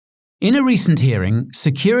In a recent hearing,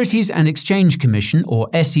 Securities and Exchange Commission or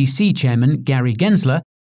SEC Chairman Gary Gensler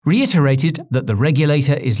reiterated that the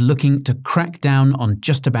regulator is looking to crack down on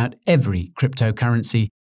just about every cryptocurrency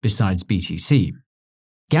besides BTC.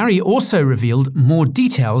 Gary also revealed more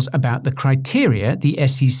details about the criteria the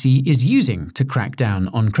SEC is using to crack down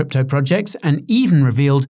on crypto projects and even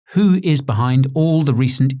revealed who is behind all the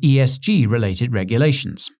recent ESG-related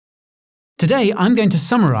regulations. Today, I'm going to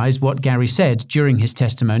summarize what Gary said during his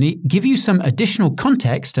testimony, give you some additional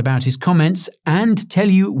context about his comments, and tell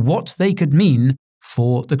you what they could mean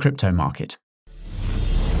for the crypto market.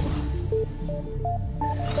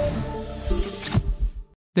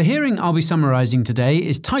 The hearing I'll be summarizing today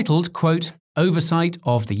is titled, quote, Oversight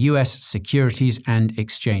of the US Securities and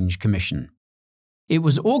Exchange Commission. It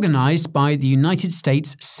was organized by the United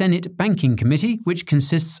States Senate Banking Committee, which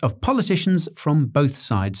consists of politicians from both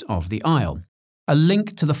sides of the aisle. A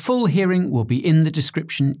link to the full hearing will be in the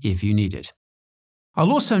description if you need it.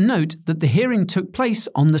 I'll also note that the hearing took place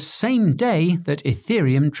on the same day that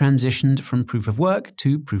Ethereum transitioned from proof of work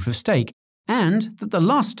to proof of stake, and that the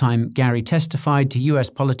last time Gary testified to US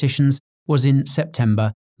politicians was in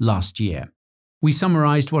September last year. We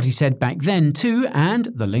summarized what he said back then too, and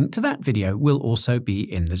the link to that video will also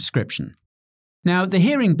be in the description. Now, the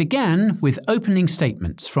hearing began with opening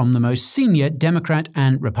statements from the most senior Democrat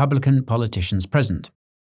and Republican politicians present.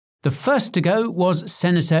 The first to go was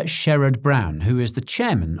Senator Sherrod Brown, who is the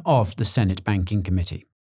chairman of the Senate Banking Committee.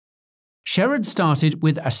 Sherrod started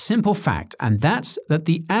with a simple fact, and that's that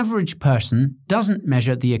the average person doesn't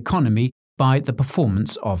measure the economy by the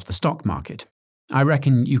performance of the stock market. I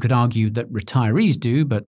reckon you could argue that retirees do,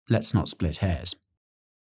 but let's not split hairs.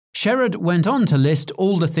 Sherrod went on to list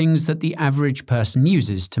all the things that the average person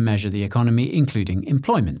uses to measure the economy, including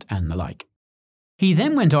employment and the like. He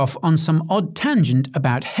then went off on some odd tangent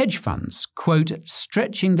about hedge funds, quote,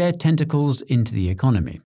 stretching their tentacles into the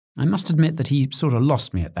economy. I must admit that he sort of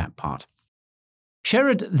lost me at that part.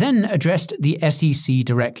 Sherrod then addressed the SEC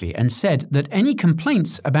directly and said that any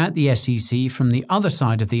complaints about the SEC from the other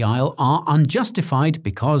side of the aisle are unjustified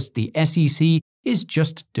because the SEC is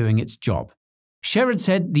just doing its job. Sherrod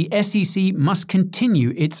said the SEC must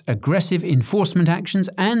continue its aggressive enforcement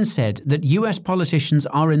actions and said that US politicians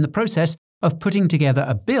are in the process of putting together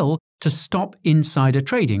a bill to stop insider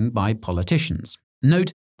trading by politicians.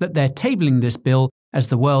 Note that they're tabling this bill as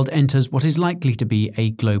the world enters what is likely to be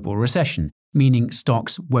a global recession, meaning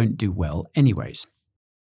stocks won't do well anyways.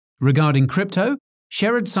 Regarding crypto,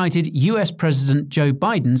 Sherrod cited US President Joe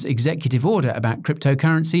Biden's executive order about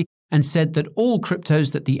cryptocurrency and said that all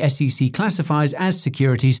cryptos that the SEC classifies as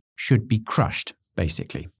securities should be crushed,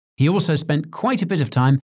 basically. He also spent quite a bit of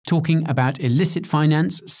time talking about illicit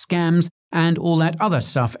finance, scams, and all that other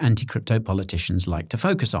stuff anti-crypto politicians like to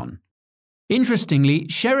focus on. Interestingly,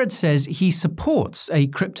 Sherrod says he supports a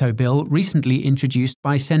crypto bill recently introduced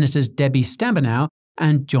by Senators Debbie Stabenow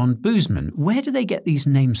and John Boozman. Where do they get these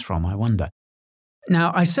names from, I wonder?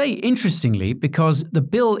 Now, I say interestingly because the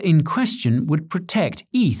bill in question would protect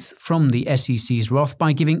ETH from the SEC's wrath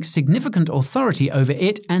by giving significant authority over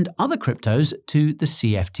it and other cryptos to the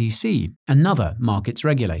CFTC, another markets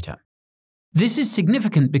regulator. This is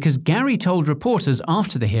significant because Gary told reporters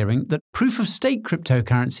after the hearing that proof-of-stake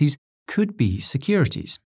cryptocurrencies could be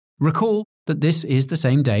securities. Recall that this is the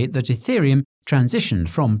same day that Ethereum transitioned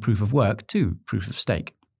from proof-of-work to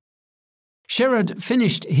proof-of-stake. Sherrod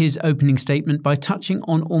finished his opening statement by touching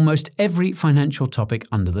on almost every financial topic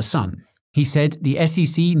under the sun. He said the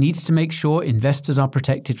SEC needs to make sure investors are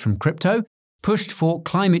protected from crypto, pushed for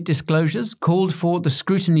climate disclosures, called for the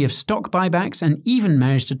scrutiny of stock buybacks, and even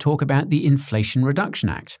managed to talk about the Inflation Reduction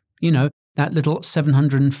Act. You know, that little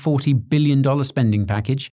 $740 billion spending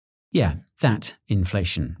package. Yeah, that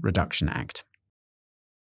Inflation Reduction Act.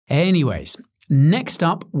 Anyways, next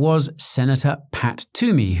up was Senator Pat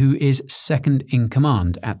Toomey, who is second in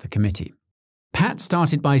command at the committee. Pat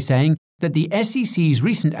started by saying that the SEC's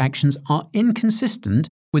recent actions are inconsistent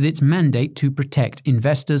with its mandate to protect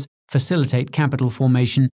investors, facilitate capital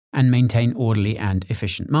formation, and maintain orderly and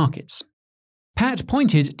efficient markets. Pat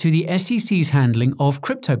pointed to the SEC's handling of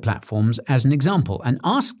crypto platforms as an example and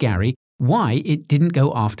asked Gary why it didn't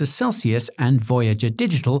go after Celsius and Voyager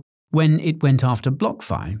Digital when it went after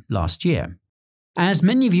BlockFi last year. As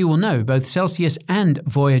many of you will know, both Celsius and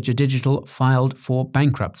Voyager Digital filed for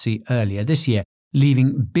bankruptcy earlier this year,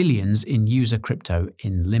 leaving billions in user crypto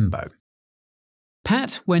in limbo.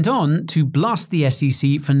 Pat went on to blast the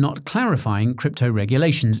SEC for not clarifying crypto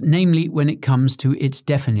regulations, namely when it comes to its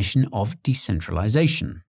definition of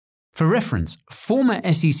decentralization. For reference, former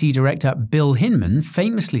SEC Director Bill Hinman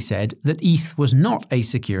famously said that ETH was not a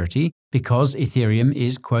security because Ethereum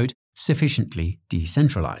is, quote, sufficiently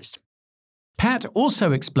decentralized. Pat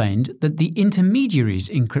also explained that the intermediaries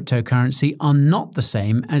in cryptocurrency are not the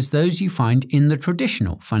same as those you find in the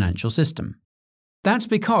traditional financial system. That's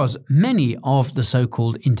because many of the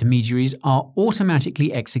so-called intermediaries are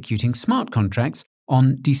automatically executing smart contracts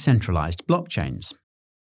on decentralized blockchains.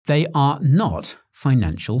 They are not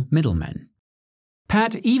financial middlemen.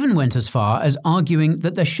 Pat even went as far as arguing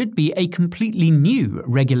that there should be a completely new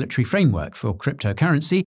regulatory framework for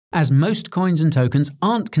cryptocurrency, as most coins and tokens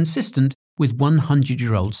aren't consistent with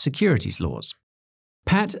 100-year-old securities laws.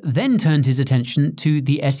 Pat then turned his attention to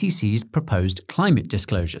the SEC's proposed climate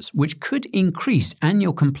disclosures, which could increase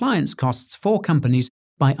annual compliance costs for companies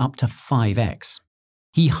by up to 5x.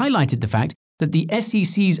 He highlighted the fact that the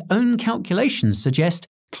SEC's own calculations suggest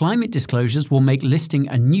climate disclosures will make listing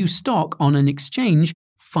a new stock on an exchange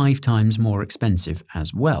 5 times more expensive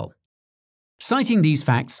as well. Citing these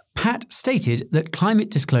facts, Pat stated that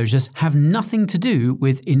climate disclosures have nothing to do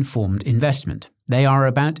with informed investment. They are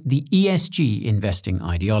about the ESG investing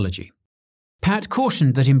ideology. Pat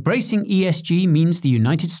cautioned that embracing ESG means the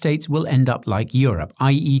United States will end up like Europe,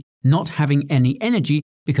 i.e., not having any energy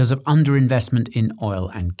because of underinvestment in oil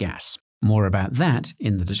and gas. More about that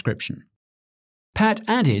in the description. Pat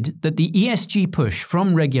added that the ESG push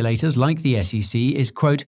from regulators like the SEC is,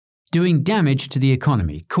 quote, doing damage to the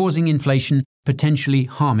economy, causing inflation, potentially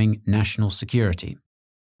harming national security.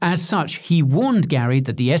 As such, he warned Gary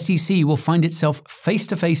that the SEC will find itself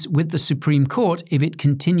face-to-face with the Supreme Court if it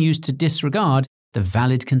continues to disregard the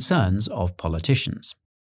valid concerns of politicians.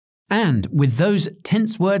 And with those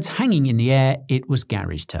tense words hanging in the air, it was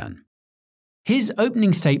Gary's turn. His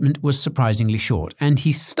opening statement was surprisingly short, and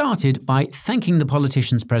he started by thanking the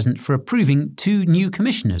politicians present for approving 2 new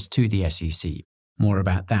commissioners to the SEC. More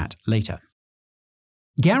about that later.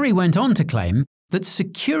 Gary went on to claim that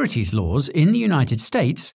securities laws in the United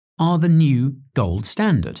States are the new gold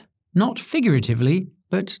standard, not figuratively,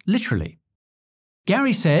 but literally.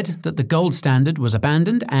 Gary said that the gold standard was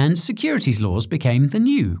abandoned and securities laws became the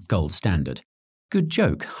new gold standard. Good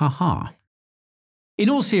joke, haha. In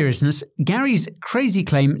all seriousness, Gary's crazy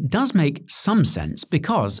claim does make some sense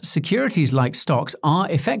because securities like stocks are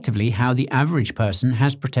effectively how the average person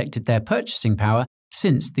has protected their purchasing power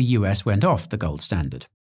since the US went off the gold standard.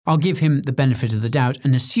 I'll give him the benefit of the doubt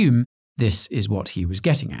and assume this is what he was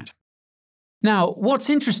getting at. Now, what's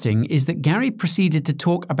interesting is that Gary proceeded to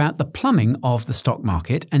talk about the plumbing of the stock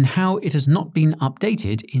market and how it has not been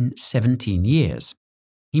updated in 17 years.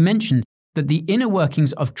 He mentioned that the inner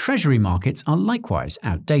workings of treasury markets are likewise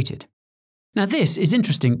outdated. Now, this is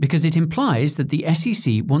interesting because it implies that the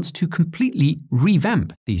SEC wants to completely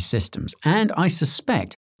revamp these systems, and I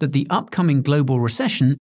suspect that the upcoming global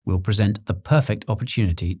recession will present the perfect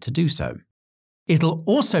opportunity to do so. It'll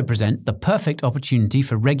also present the perfect opportunity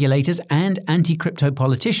for regulators and anti-crypto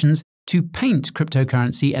politicians to paint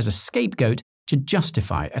cryptocurrency as a scapegoat to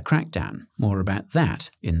justify a crackdown. More about that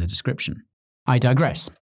in the description. I digress.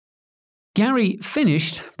 Gary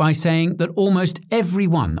finished by saying that almost every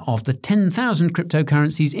one of the 10,000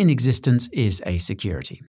 cryptocurrencies in existence is a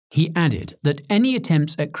security. He added that any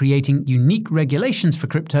attempts at creating unique regulations for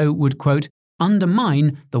crypto would, quote,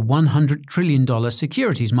 undermine the $100 trillion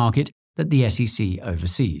securities market that the SEC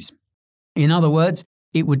oversees. In other words,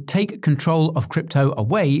 it would take control of crypto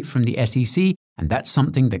away from the SEC, and that's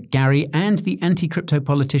something that Gary and the anti-crypto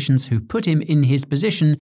politicians who put him in his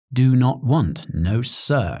position do not want. No,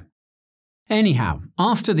 sir. Anyhow,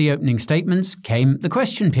 after the opening statements came the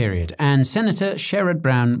question period, and Senator Sherrod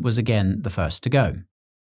Brown was again the first to go.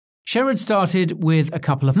 Sherrod started with a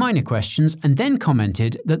couple of minor questions and then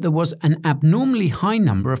commented that there was an abnormally high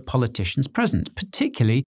number of politicians present,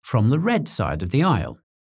 particularly from the red side of the aisle.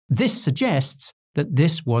 This suggests that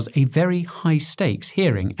this was a very high-stakes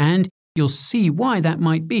hearing, and you'll see why that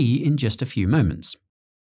might be in just a few moments.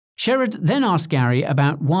 Sherrod then asked Gary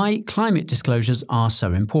about why climate disclosures are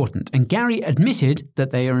so important, and Gary admitted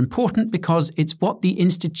that they are important because it's what the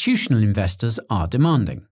institutional investors are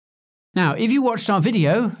demanding. Now, if you watched our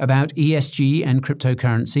video about ESG and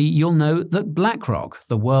cryptocurrency, you'll know that BlackRock,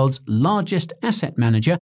 the world's largest asset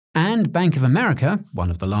manager, and Bank of America,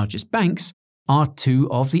 one of the largest banks, are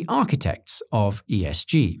 2 of the architects of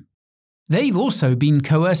ESG. They've also been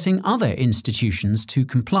coercing other institutions to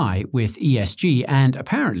comply with ESG, and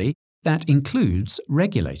apparently that includes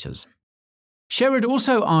regulators. Sherrod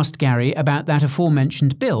also asked Gary about that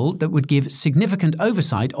aforementioned bill that would give significant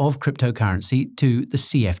oversight of cryptocurrency to the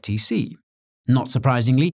CFTC. Not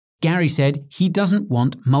surprisingly, Gary said he doesn't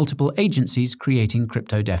want multiple agencies creating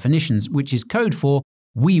crypto definitions, which is code for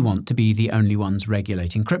 "we want to be the only ones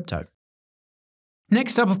regulating crypto."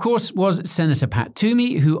 Next up, of course, was Senator Pat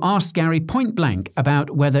Toomey, who asked Gary point blank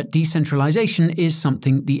about whether decentralization is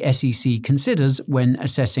something the SEC considers when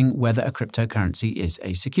assessing whether a cryptocurrency is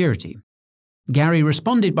a security. Gary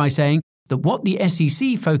responded by saying that what the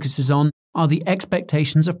SEC focuses on are the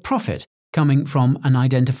expectations of profit coming from an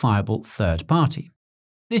identifiable third party.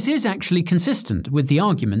 This is actually consistent with the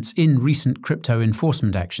arguments in recent crypto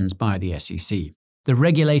enforcement actions by the SEC. The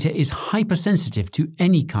regulator is hypersensitive to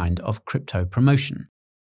any kind of crypto promotion.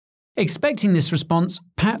 Expecting this response,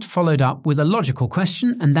 Pat followed up with a logical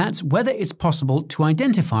question, and that's whether it's possible to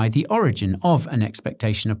identify the origin of an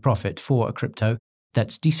expectation of profit for a crypto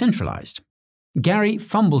that's decentralized. Gary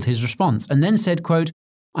fumbled his response and then said, quote,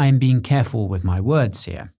 "I am being careful with my words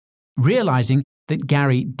here." Realizing that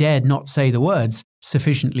Gary dared not say the words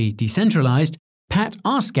sufficiently decentralized, Pat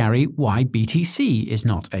asked Gary why BTC is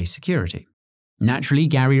not a security. Naturally,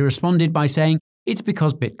 Gary responded by saying it's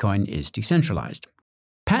because Bitcoin is decentralized.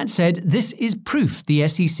 Pat said this is proof the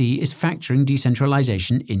SEC is factoring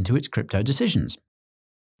decentralization into its crypto decisions.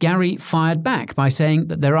 Gary fired back by saying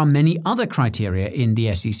that there are many other criteria in the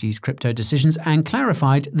SEC's crypto decisions and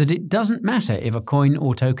clarified that it doesn't matter if a coin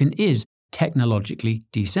or token is technologically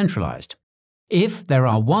decentralized. If there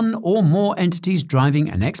are one or more entities driving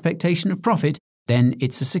an expectation of profit, then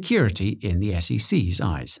it's a security in the SEC's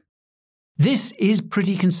eyes. This is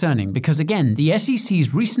pretty concerning because, again, the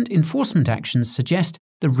SEC's recent enforcement actions suggest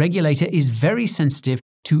the regulator is very sensitive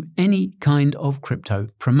to any kind of crypto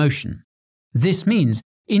promotion. This means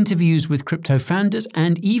interviews with crypto founders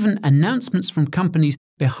and even announcements from companies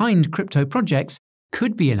behind crypto projects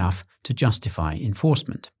could be enough to justify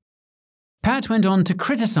enforcement. Pat went on to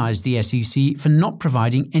criticize the SEC for not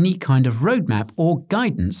providing any kind of roadmap or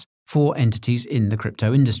guidance for entities in the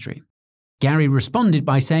crypto industry. Gary responded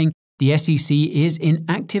by saying the SEC is in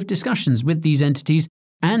active discussions with these entities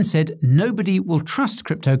and said nobody will trust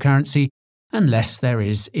cryptocurrency unless there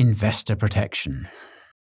is investor protection.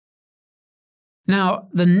 Now,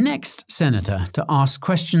 the next senator to ask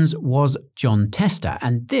questions was Jon Tester,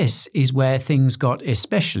 and this is where things got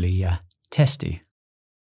especially testy.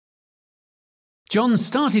 Jon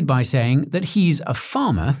started by saying that he's a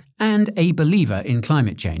farmer and a believer in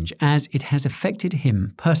climate change, as it has affected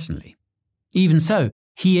him personally. Even so,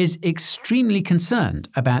 he is extremely concerned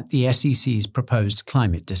about the SEC's proposed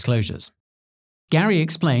climate disclosures. Gary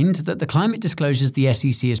explained that the climate disclosures the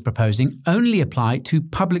SEC is proposing only apply to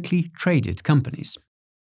publicly traded companies.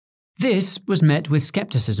 This was met with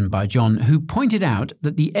skepticism by Jon, who pointed out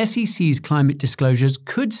that the SEC's climate disclosures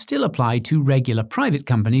could still apply to regular private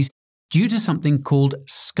companies due to something called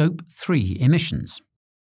Scope 3 emissions.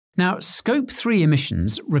 Now, Scope 3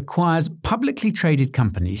 emissions requires publicly traded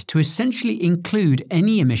companies to essentially include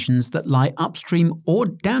any emissions that lie upstream or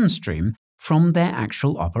downstream from their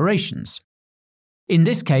actual operations. In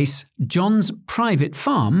this case, Jon's private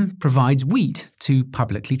farm provides wheat to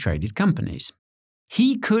publicly traded companies.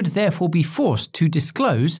 He could therefore be forced to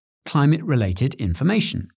disclose climate-related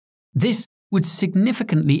information. This would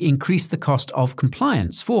significantly increase the cost of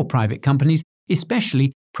compliance for private companies,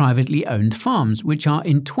 especially privately owned farms, which are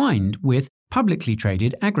entwined with publicly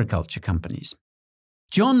traded agriculture companies.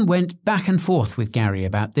 Jon went back and forth with Gary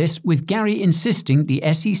about this, with Gary insisting the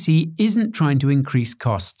SEC isn't trying to increase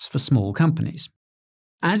costs for small companies.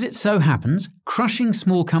 As it so happens, crushing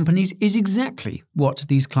small companies is exactly what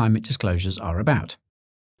these climate disclosures are about.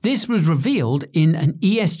 This was revealed in an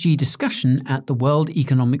ESG discussion at the World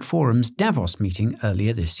Economic Forum's Davos meeting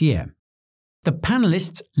earlier this year. The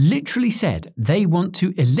panelists literally said they want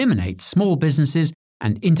to eliminate small businesses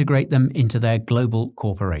and integrate them into their global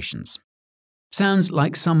corporations. Sounds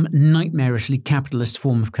like some nightmarishly capitalist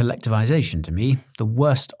form of collectivization to me, the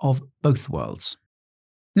worst of both worlds.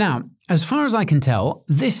 Now, as far as I can tell,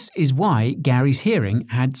 this is why Gary's hearing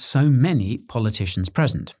had so many politicians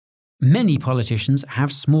present. Many politicians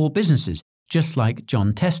have small businesses, just like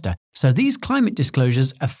Jon Tester, so these climate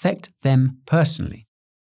disclosures affect them personally.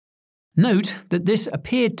 Note that this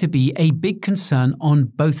appeared to be a big concern on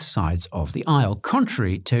both sides of the aisle,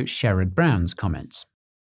 contrary to Sherrod Brown's comments.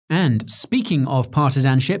 And speaking of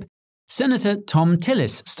partisanship, Senator Thom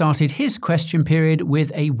Tillis started his question period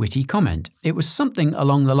with a witty comment. It was something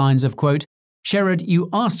along the lines of, quote, "Sherrod, you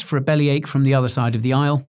asked for a bellyache from the other side of the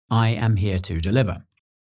aisle. I am here to deliver."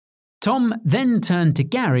 Thom then turned to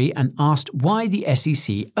Gary and asked why the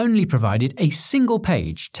SEC only provided a single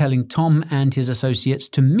page telling Thom and his associates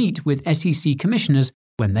to meet with SEC commissioners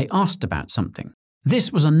when they asked about something.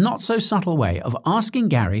 This was a not-so-subtle way of asking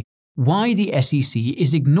Gary why the SEC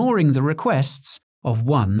is ignoring the requests of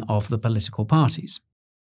one of the political parties.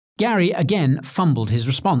 Gary again fumbled his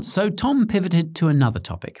response, so Thom pivoted to another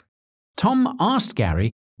topic. Tom asked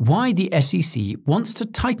Gary why the SEC wants to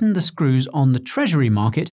tighten the screws on the Treasury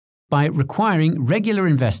market by requiring regular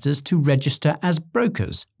investors to register as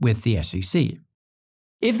brokers with the SEC.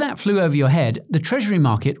 If that flew over your head, the Treasury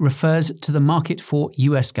market refers to the market for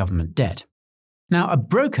US government debt. Now, a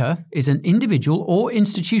broker is an individual or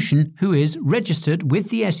institution who is registered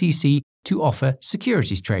with the SEC to offer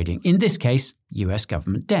securities trading, in this case, US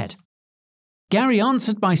government debt. Gary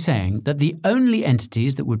answered by saying that the only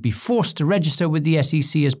entities that would be forced to register with the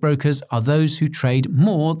SEC as brokers are those who trade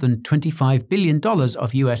more than $25 billion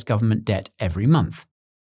of US government debt every month.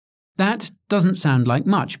 That doesn't sound like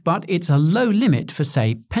much, but it's a low limit for,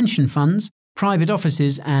 say, pension funds, private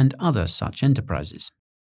offices, and other such enterprises.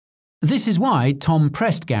 This is why Tom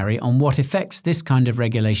pressed Gary on what effects this kind of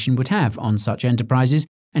regulation would have on such enterprises,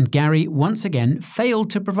 and Gary once again failed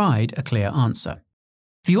to provide a clear answer.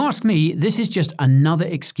 If you ask me, this is just another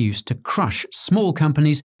excuse to crush small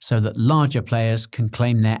companies so that larger players can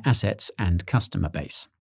claim their assets and customer base.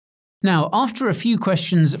 Now, after a few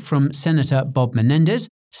questions from Senator Bob Menendez,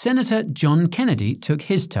 Senator John Kennedy took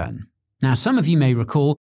his turn. Now, some of you may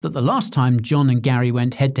recall that the last time John and Gary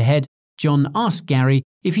went head-to-head, John asked Gary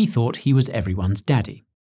if he thought he was everyone's daddy.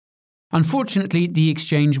 Unfortunately, the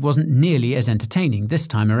exchange wasn't nearly as entertaining this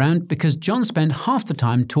time around because John spent half the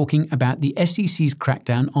time talking about the SEC's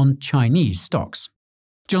crackdown on Chinese stocks.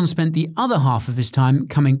 John spent the other half of his time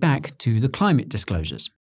coming back to the climate disclosures.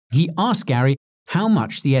 He asked Gary how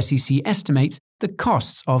much the SEC estimates the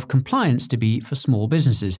costs of compliance to be for small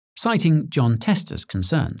businesses, citing John Tester's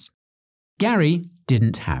concerns. Gary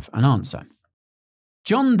didn't have an answer.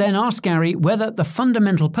 John then asked Gary whether the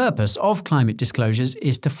fundamental purpose of climate disclosures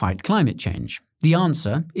is to fight climate change. The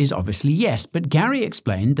answer is obviously yes, but Gary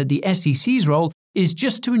explained that the SEC's role is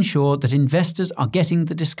just to ensure that investors are getting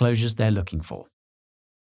the disclosures they're looking for.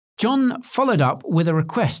 John followed up with a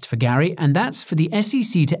request for Gary, and that's for the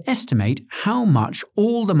SEC to estimate how much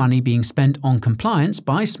all the money being spent on compliance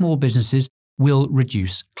by small businesses will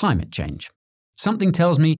reduce climate change. Something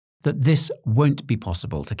tells me that this won't be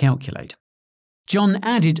possible to calculate. John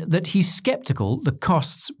added that he's skeptical the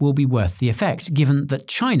costs will be worth the effect, given that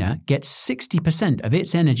China gets 60% of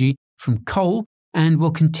its energy from coal and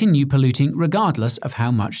will continue polluting regardless of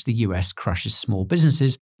how much the US crushes small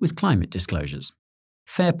businesses with climate disclosures.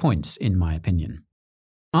 Fair points, in my opinion.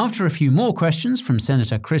 After a few more questions from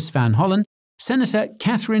Senator Chris Van Hollen, Senator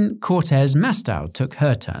Catherine Cortez Masto took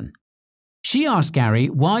her turn. She asked Gary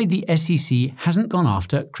why the SEC hasn't gone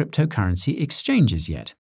after cryptocurrency exchanges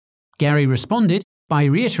yet. Gary responded by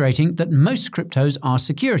reiterating that most cryptos are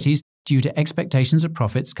securities due to expectations of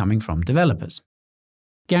profits coming from developers.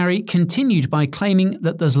 Gary continued by claiming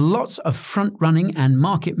that there's lots of front-running and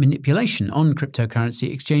market manipulation on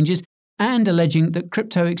cryptocurrency exchanges and alleging that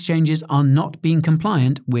crypto exchanges are not being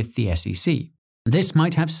compliant with the SEC. This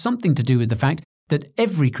might have something to do with the fact that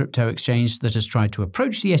every crypto exchange that has tried to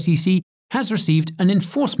approach the SEC has received an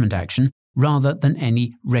enforcement action rather than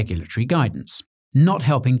any regulatory guidance. Not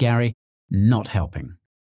helping, Gary, not helping.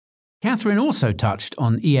 Catherine also touched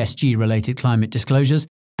on ESG-related climate disclosures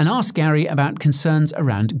and asked Gary about concerns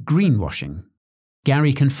around greenwashing.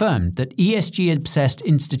 Gary confirmed that ESG-obsessed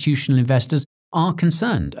institutional investors are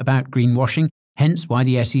concerned about greenwashing, hence why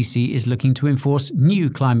the SEC is looking to enforce new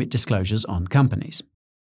climate disclosures on companies.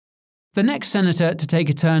 The next senator to take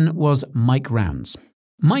a turn was Mike Rounds.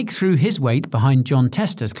 Mike threw his weight behind John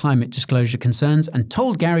Tester's climate disclosure concerns and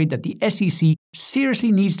told Gary that the SEC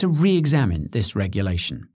seriously needs to re-examine this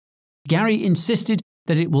regulation. Gary insisted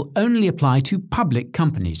that it will only apply to public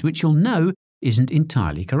companies, which you'll know isn't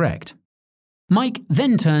entirely correct. Mike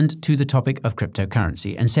then turned to the topic of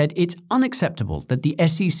cryptocurrency and said it's unacceptable that the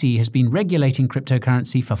SEC has been regulating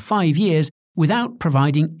cryptocurrency for 5 years without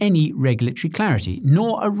providing any regulatory clarity,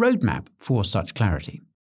 nor a roadmap for such clarity.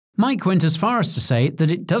 Mike went as far as to say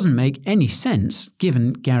that it doesn't make any sense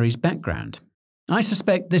given Gary's background. I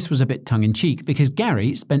suspect this was a bit tongue-in-cheek because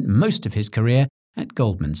Gary spent most of his career at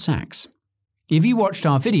Goldman Sachs. If you watched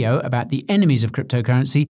our video about the enemies of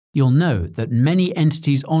cryptocurrency, you'll know that many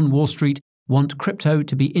entities on Wall Street want crypto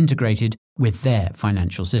to be integrated with their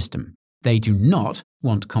financial system. They do not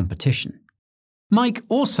want competition. Mike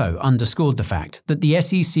also underscored the fact that the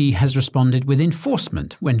SEC has responded with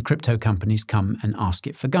enforcement when crypto companies come and ask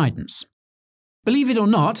it for guidance. Believe it or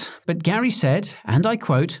not, but Gary said, and I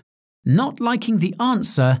quote, "Not liking the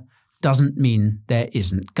answer doesn't mean there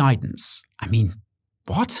isn't guidance." I mean,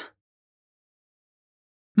 what?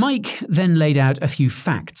 Mike then laid out a few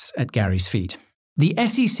facts at Gary's feet. The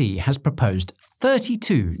SEC has proposed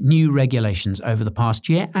 32 new regulations over the past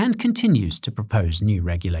year and continues to propose new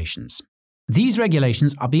regulations. These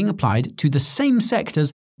regulations are being applied to the same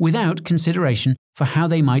sectors without consideration for how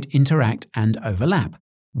they might interact and overlap.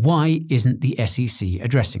 Why isn't the SEC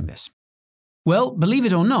addressing this? Well, believe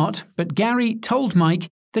it or not, but Gary told Mike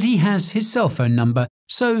that he has his cell phone number,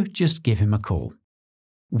 so just give him a call.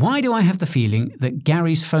 Why do I have the feeling that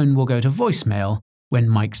Gary's phone will go to voicemail when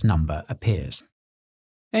Mike's number appears?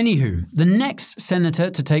 Anywho, the next senator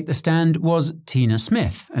to take the stand was Tina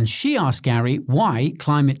Smith, and she asked Gary why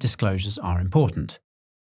climate disclosures are important.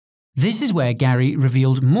 This is where Gary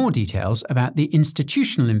revealed more details about the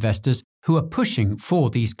institutional investors who are pushing for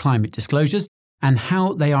these climate disclosures and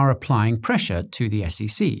how they are applying pressure to the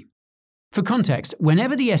SEC. For context,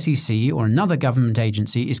 whenever the SEC or another government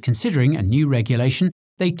agency is considering a new regulation,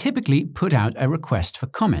 they typically put out a request for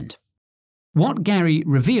comment. What Gary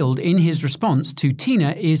revealed in his response to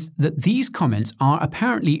Tina is that these comments are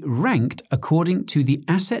apparently ranked according to the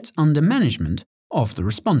assets under management of the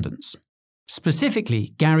respondents.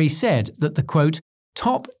 Specifically, Gary said that the, quote,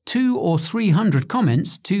 top 200 or 300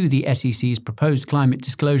 comments to the SEC's proposed climate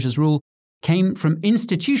disclosures rule came from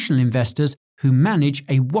institutional investors who manage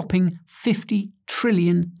a whopping $50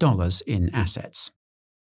 trillion in assets.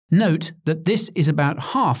 Note that this is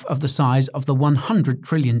about half of the size of the $100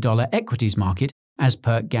 trillion equities market, as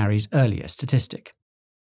per Gary's earlier statistic.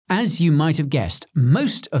 As you might have guessed,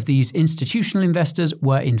 most of these institutional investors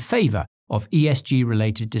were in favour of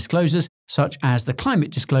ESG-related disclosures, such as the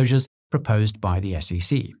climate disclosures proposed by the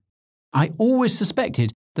SEC. I always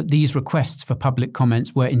suspected that these requests for public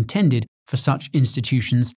comments were intended for such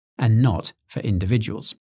institutions and not for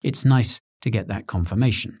individuals. It's nice to get that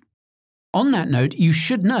confirmation. On that note, you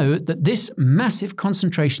should know that this massive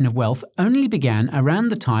concentration of wealth only began around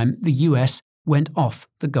the time the US went off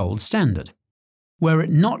the gold standard. Were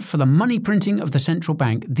it not for the money printing of the central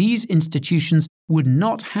bank, these institutions would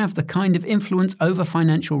not have the kind of influence over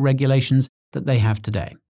financial regulations that they have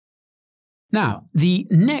today. Now, the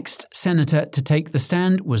next senator to take the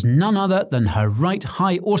stand was none other than Her Right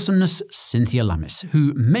High Awesomeness Cynthia Lummis,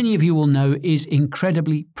 who many of you will know is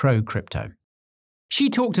incredibly pro-crypto. She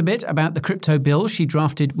talked a bit about the crypto bill she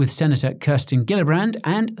drafted with Senator Kirsten Gillibrand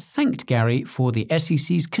and thanked Gary for the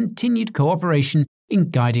SEC's continued cooperation in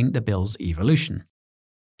guiding the bill's evolution.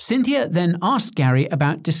 Cynthia then asked Gary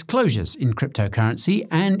about disclosures in cryptocurrency,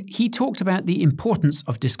 and he talked about the importance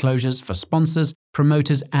of disclosures for sponsors,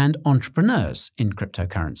 promoters, and entrepreneurs in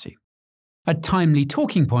cryptocurrency. A timely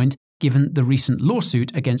talking point given the recent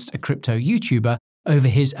lawsuit against a crypto YouTuber over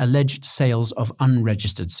his alleged sales of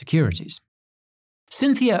unregistered securities.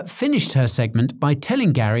 Cynthia finished her segment by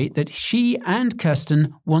telling Gary that she and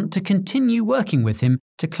Kirsten want to continue working with him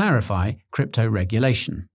to clarify crypto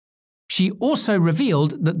regulation. She also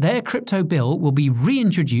revealed that their crypto bill will be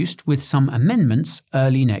reintroduced with some amendments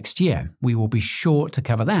early next year. We will be sure to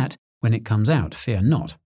cover that when it comes out, fear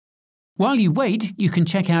not. While you wait, you can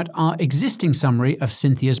check out our existing summary of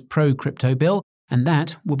Cynthia's pro-crypto bill, and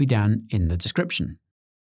that will be down in the description.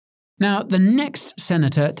 Now, the next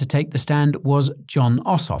senator to take the stand was Jon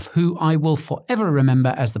Ossoff, who I will forever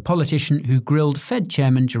remember as the politician who grilled Fed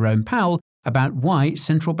Chairman Jerome Powell about why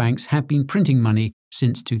central banks have been printing money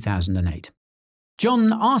since 2008.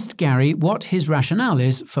 Jon asked Gary what his rationale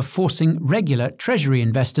is for forcing regular Treasury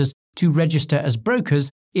investors to register as brokers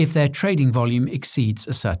if their trading volume exceeds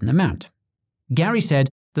a certain amount. Gary said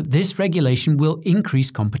that this regulation will increase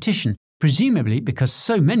competition, presumably because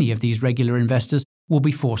so many of these regular investors will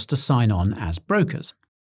be forced to sign on as brokers.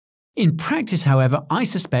 In practice, however, I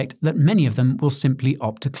suspect that many of them will simply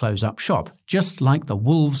opt to close up shop, just like the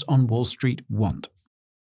wolves on Wall Street want.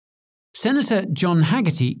 Senator John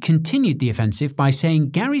Haggerty continued the offensive by saying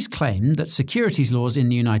Gary's claim that securities laws in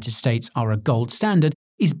the United States are a gold standard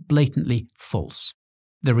is blatantly false.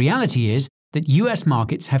 The reality is that US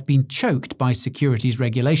markets have been choked by securities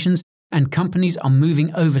regulations and companies are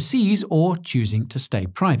moving overseas or choosing to stay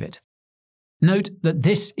private. Note that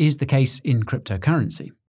this is the case in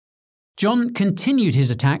cryptocurrency. John continued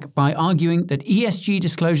his attack by arguing that ESG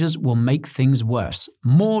disclosures will make things worse.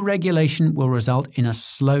 More regulation will result in a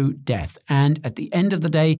slow death, and at the end of the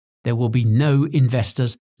day, there will be no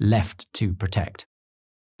investors left to protect.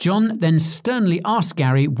 John then sternly asked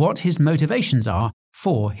Gary what his motivations are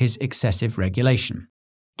for his excessive regulation.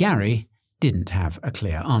 Gary didn't have a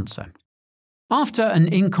clear answer. After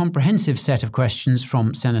an incomprehensive set of questions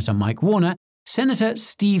from Senator Mike Warner, Senator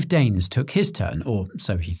Steve Daines took his turn, or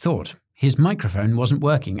so he thought. His microphone wasn't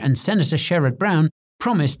working, and Senator Sherrod Brown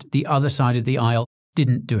promised the other side of the aisle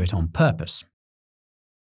didn't do it on purpose.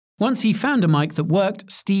 Once he found a mic that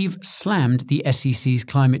worked, Steve slammed the SEC's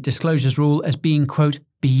climate disclosures rule as being, quote,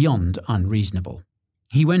 beyond unreasonable.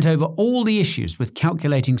 He went over all the issues with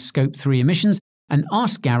calculating Scope 3 emissions and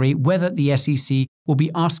asked Gary whether the SEC will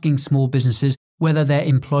be asking small businesses whether their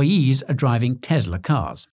employees are driving Tesla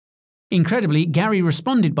cars. Incredibly, Gary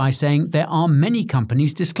responded by saying there are many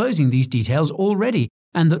companies disclosing these details already,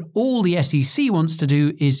 and that all the SEC wants to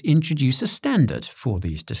do is introduce a standard for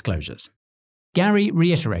these disclosures. Gary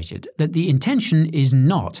reiterated that the intention is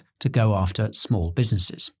not to go after small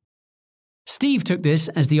businesses. Steve took this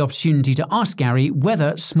as the opportunity to ask Gary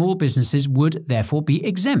whether small businesses would therefore be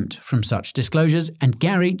exempt from such disclosures, and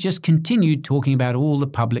Gary just continued talking about all the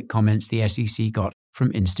public comments the SEC got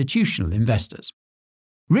from institutional investors.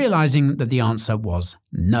 Realizing that the answer was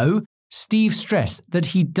no, Steve stressed that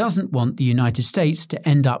he doesn't want the United States to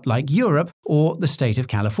end up like Europe or the state of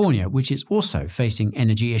California, which is also facing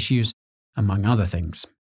energy issues, among other things.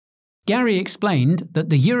 Gary explained that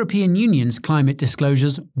the European Union's climate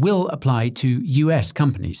disclosures will apply to US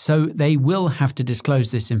companies, so they will have to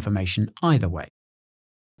disclose this information either way.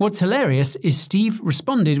 What's hilarious is Steve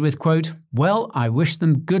responded with, quote, "Well, I wish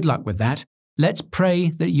them good luck with that. Let's pray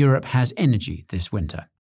that Europe has energy this winter."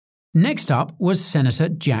 Next up was Senator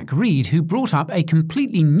Jack Reed, who brought up a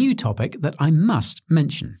completely new topic that I must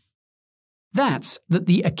mention. That's that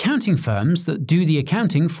the accounting firms that do the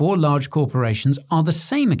accounting for large corporations are the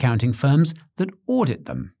same accounting firms that audit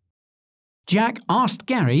them. Jack asked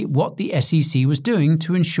Gary what the SEC was doing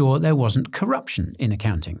to ensure there wasn't corruption in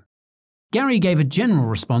accounting. Gary gave a general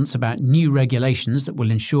response about new regulations that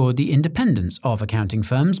will ensure the independence of accounting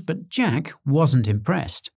firms, but Jack wasn't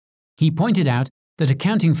impressed. He pointed out that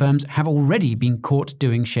accounting firms have already been caught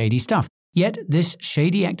doing shady stuff, yet this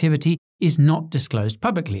shady activity is not disclosed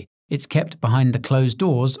publicly. It's kept behind the closed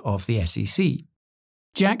doors of the SEC.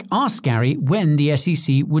 Jack asked Gary when the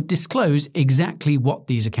SEC would disclose exactly what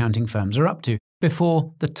these accounting firms are up to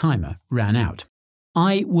before the timer ran out.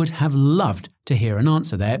 I would have loved to hear an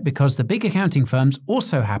answer there, because the big accounting firms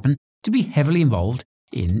also happen to be heavily involved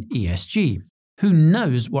in ESG. Who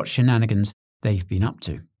knows what shenanigans they've been up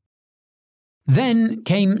to? Then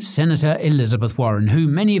came Senator Elizabeth Warren, who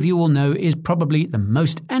many of you will know is probably the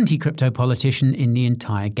most anti-crypto politician in the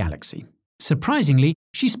entire galaxy. Surprisingly,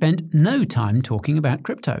 she spent no time talking about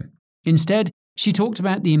crypto. Instead, she talked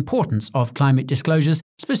about the importance of climate disclosures,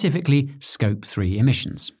 specifically Scope 3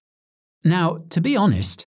 emissions. Now, to be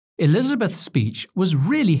honest, Elizabeth's speech was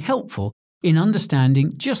really helpful in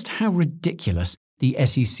understanding just how ridiculous the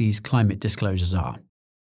SEC's climate disclosures are.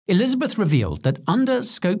 Elizabeth revealed that under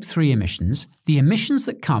Scope 3 emissions, the emissions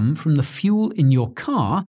that come from the fuel in your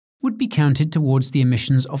car would be counted towards the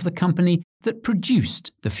emissions of the company that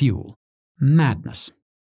produced the fuel. Madness.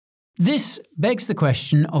 This begs the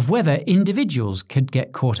question of whether individuals could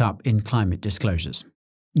get caught up in climate disclosures.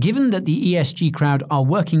 Given that the ESG crowd are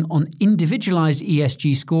working on individualized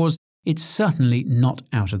ESG scores, it's certainly not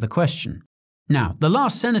out of the question. Now, the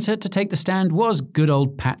last senator to take the stand was good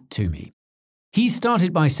old Pat Toomey. He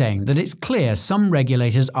started by saying that it's clear some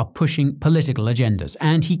regulators are pushing political agendas,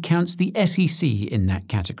 and he counts the SEC in that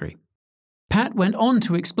category. Pat went on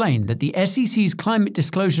to explain that the SEC's climate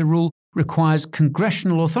disclosure rule requires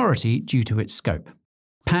congressional authority due to its scope.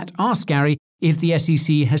 Pat asked Gary if the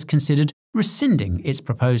SEC has considered rescinding its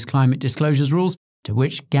proposed climate disclosures rules, to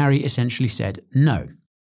which Gary essentially said no.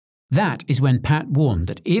 That is when Pat warned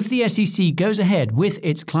that if the SEC goes ahead with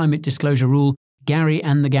its climate disclosure rule, Gary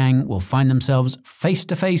and the gang will find themselves face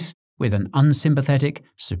to face with an unsympathetic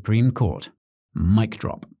Supreme Court. Mic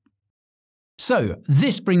drop. So,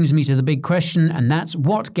 this brings me to the big question, and that's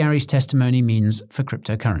what Gary's testimony means for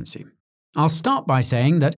cryptocurrency. I'll start by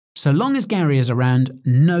saying that so long as Gary is around,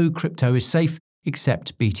 no crypto is safe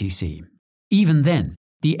except BTC. Even then,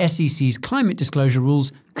 the SEC's climate disclosure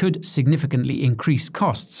rules could significantly increase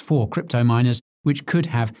costs for crypto miners, which could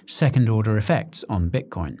have second-order effects on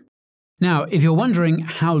Bitcoin. Now, if you're wondering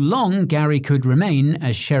how long Gary could remain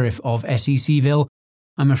as sheriff of SECville,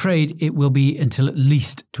 I'm afraid it will be until at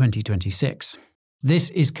least 2026.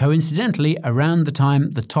 This is coincidentally around the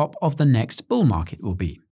time the top of the next bull market will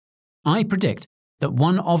be. I predict that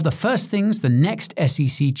one of the first things the next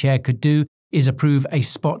SEC chair could do is approve a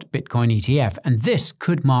spot Bitcoin ETF, and this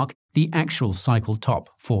could mark the actual cycle top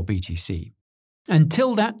for BTC.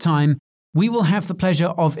 Until that time, we will have the pleasure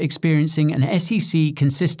of experiencing an SEC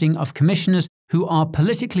consisting of commissioners who are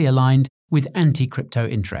politically aligned with anti-crypto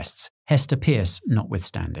interests, Hester Pierce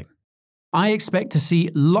notwithstanding. I expect to see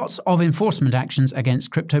lots of enforcement actions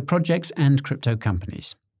against crypto projects and crypto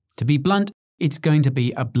companies. To be blunt, it's going to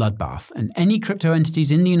be a bloodbath, and any crypto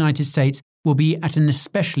entities in the United States will be at an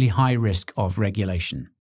especially high risk of regulation.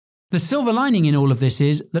 The silver lining in all of this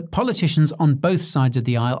is that politicians on both sides of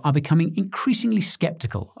the aisle are becoming increasingly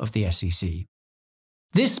skeptical of the SEC.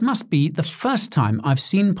 This must be the first time I've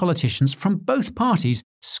seen politicians from both parties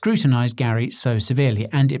scrutinise Gary so severely,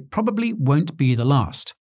 and it probably won't be the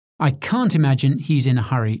last. I can't imagine he's in a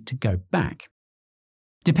hurry to go back.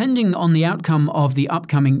 Depending on the outcome of the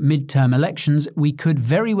upcoming midterm elections, we could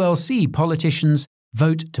very well see politicians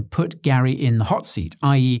vote to put Gary in the hot seat,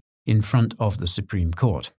 i.e. in front of the Supreme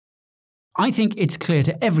Court. I think it's clear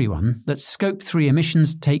to everyone that Scope 3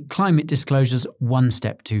 emissions take climate disclosures one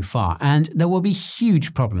step too far, and there will be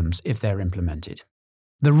huge problems if they're implemented.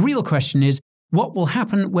 The real question is, what will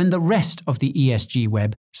happen when the rest of the ESG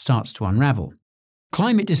web starts to unravel?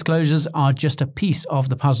 Climate disclosures are just a piece of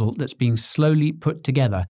the puzzle that's being slowly put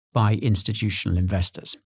together by institutional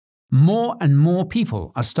investors. More and more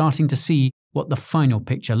people are starting to see what the final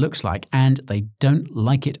picture looks like, and they don't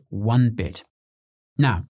like it one bit.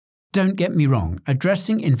 Now, don't get me wrong,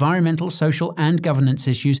 addressing environmental, social and governance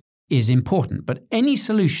issues is important, but any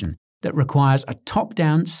solution that requires a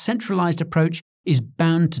top-down, centralised approach is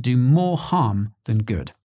bound to do more harm than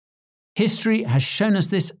good. History has shown us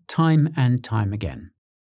this time and time again.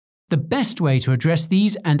 The best way to address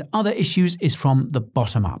these and other issues is from the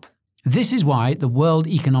bottom up. This is why the World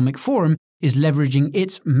Economic Forum is leveraging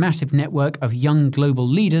its massive network of young global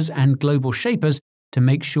leaders and global shapers to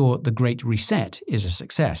make sure the Great Reset is a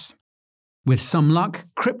success. With some luck,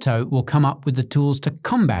 crypto will come up with the tools to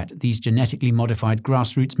combat these genetically modified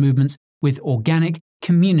grassroots movements with organic,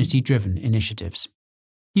 community-driven initiatives.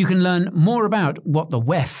 You can learn more about what the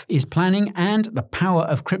WEF is planning and the power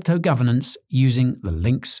of crypto governance using the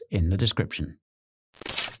links in the description.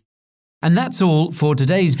 And that's all for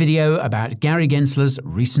today's video about Gary Gensler's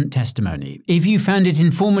recent testimony. If you found it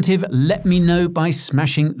informative, let me know by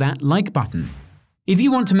smashing that like button. If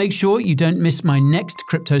you want to make sure you don't miss my next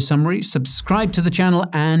crypto summary, subscribe to the channel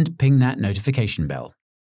and ping that notification bell.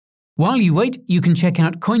 While you wait, you can check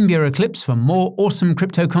out Coin Bureau clips for more awesome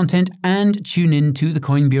crypto content and tune in to the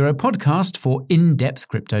Coin Bureau podcast for in-depth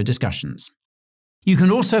crypto discussions. You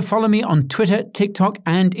can also follow me on Twitter, TikTok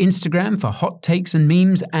and Instagram for hot takes and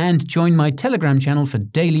memes, and join my Telegram channel for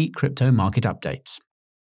daily crypto market updates.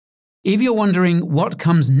 If you're wondering what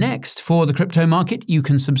comes next for the crypto market, you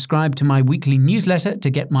can subscribe to my weekly newsletter to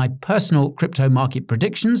get my personal crypto market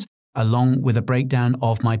predictions, along with a breakdown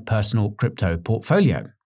of my personal crypto portfolio.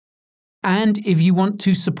 And if you want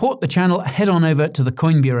to support the channel, head on over to the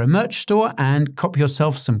Coin Bureau merch store and cop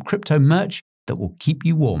yourself some crypto merch that will keep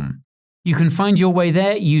you warm. You can find your way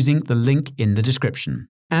there using the link in the description.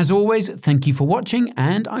 As always, thank you for watching,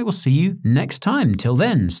 and I will see you next time. Till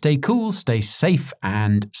then, stay cool, stay safe,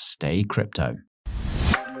 and stay crypto.